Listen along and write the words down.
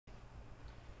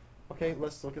Okay,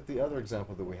 let's look at the other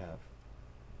example that we have.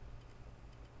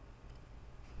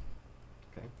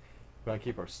 Okay, we're going to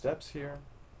keep our steps here.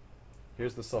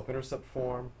 Here's the slope-intercept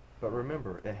form, but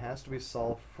remember, it has to be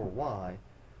solved for y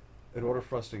in order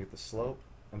for us to get the slope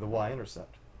and the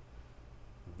y-intercept.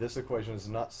 This equation is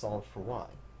not solved for y.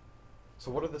 So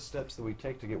what are the steps that we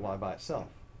take to get y by itself?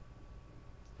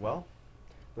 Well,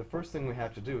 the first thing we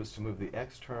have to do is to move the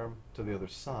x term to the other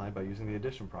side by using the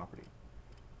addition property.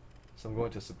 So I'm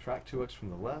going to subtract 2x from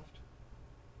the left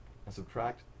and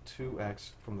subtract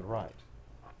 2x from the right.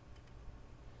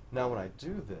 Now when I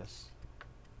do this,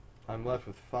 I'm left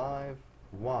with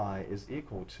 5y is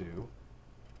equal to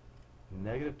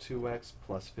negative 2x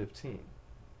plus 15.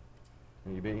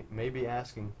 And you may be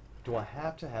asking, do I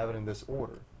have to have it in this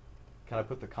order? Can I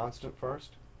put the constant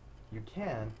first? You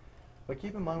can, but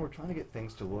keep in mind we're trying to get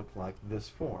things to look like this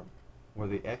form, where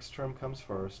the x term comes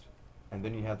first, and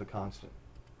then you have the constant.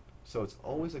 So it's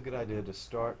always a good idea to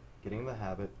start getting the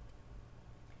habit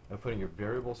of putting your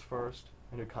variables first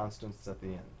and your constants at the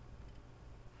end.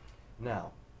 Now,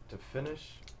 to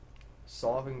finish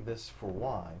solving this for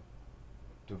y,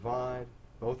 divide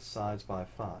both sides by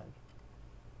 5.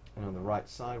 And on the right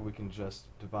side, we can just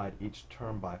divide each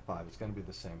term by 5. It's going to be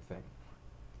the same thing.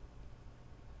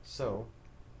 So,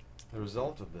 the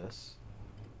result of this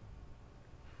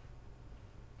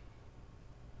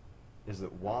is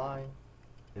that y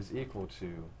is equal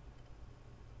to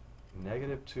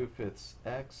negative 2/5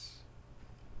 x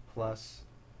plus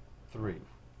 3.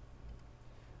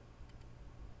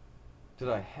 Did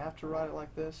I have to write it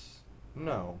like this?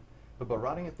 No. But by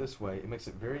writing it this way, it makes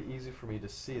it very easy for me to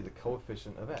see the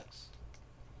coefficient of x.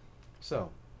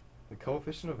 So, the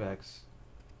coefficient of x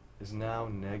is now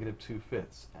negative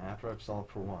 2/5 after I've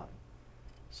solved for y.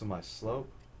 So my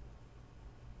slope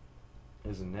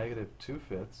is a negative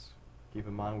 2/5. Keep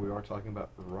in mind we are talking about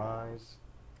rise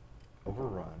over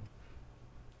run.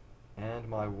 And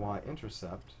my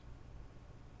y-intercept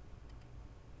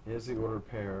is the ordered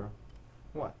pair,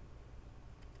 what?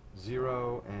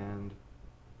 0 and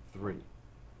 3.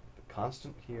 The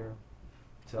constant here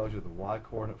tells you the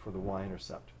y-coordinate for the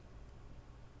y-intercept.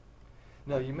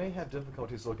 Now you may have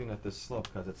difficulties looking at this slope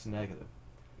because it's negative,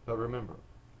 but remember,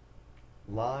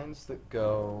 lines that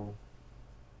go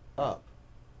up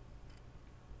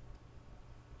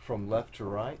from left to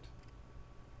right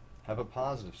have a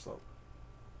positive slope.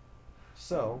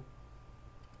 So,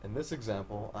 in this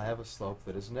example, I have a slope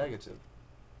that is negative.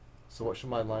 So what should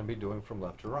my line be doing from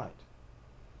left to right?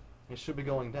 It should be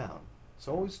going down.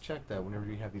 So always check that whenever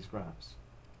you have these graphs.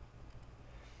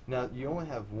 Now you only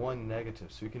have one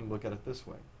negative, so you can look at it this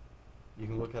way. You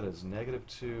can look at it as negative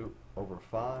 2 over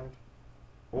 5,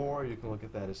 or you can look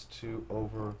at that as 2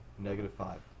 over negative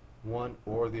 5. One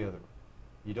or the other.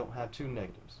 You don't have two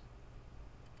negatives.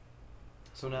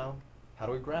 So now, how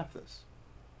do we graph this?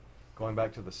 Going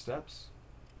back to the steps,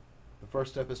 the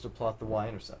first step is to plot the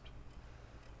y-intercept.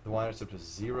 The y-intercept is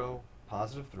 0,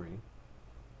 positive 3.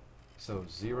 So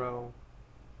 0,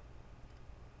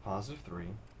 positive 3.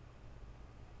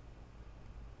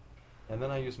 And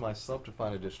then I use my slope to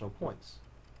find additional points.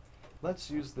 Let's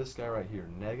use this guy right here,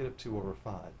 negative 2 over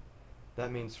 5.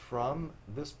 That means from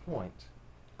this point,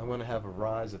 I'm going to have a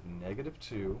rise of negative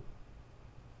 2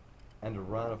 and a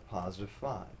run of positive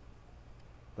 5.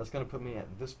 That's going to put me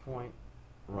at this point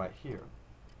right here.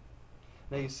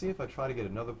 Now you see if I try to get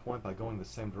another point by going the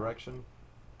same direction,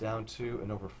 down 2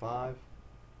 and over 5,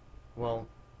 well,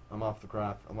 I'm off the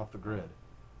graph, I'm off the grid,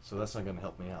 so that's not going to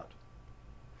help me out.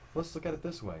 Let's look at it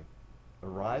this way. A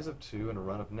rise of 2 and a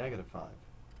run of negative 5.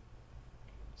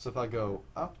 So if I go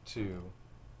up 2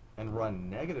 and run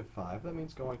negative 5, that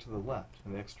means going to the left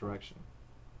in the x direction.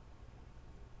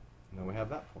 And then we have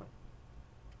that point.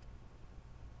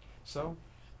 So,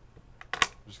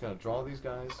 I'm just going to draw these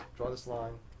guys, draw this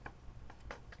line,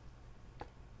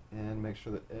 and make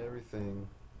sure that everything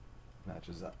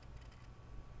matches up.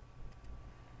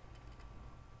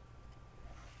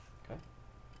 Okay?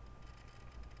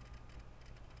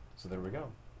 So there we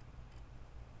go.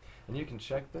 And you can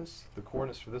check this. The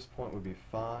coordinates for this point would be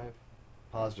 5,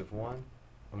 positive 1. And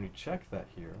when you check that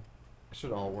here, it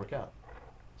should all work out.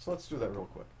 So let's do that real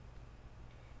quick.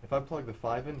 If I plug the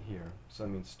 5 in here, so that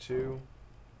means 2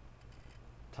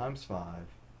 times 5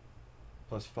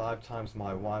 plus 5 times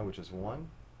my y, which is 1,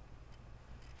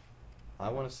 I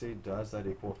want to see, does that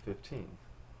equal 15?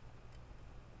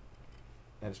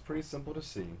 And it's pretty simple to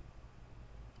see.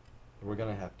 We're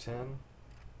going to have 10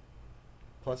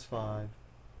 plus 5,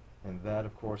 and that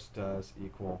of course does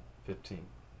equal 15.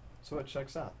 So it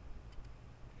checks out.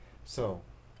 So,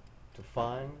 to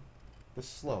find the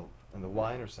slope and the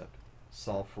y-intercept,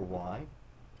 solve for y.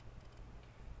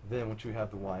 Then once you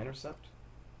have the y-intercept,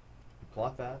 you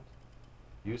plot that,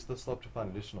 use the slope to find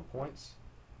additional points,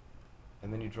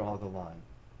 and then you draw the line.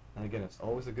 And again, it's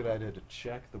always a good idea to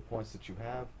check the points that you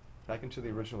have back into the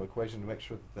original equation to make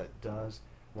sure that that does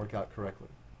work out correctly.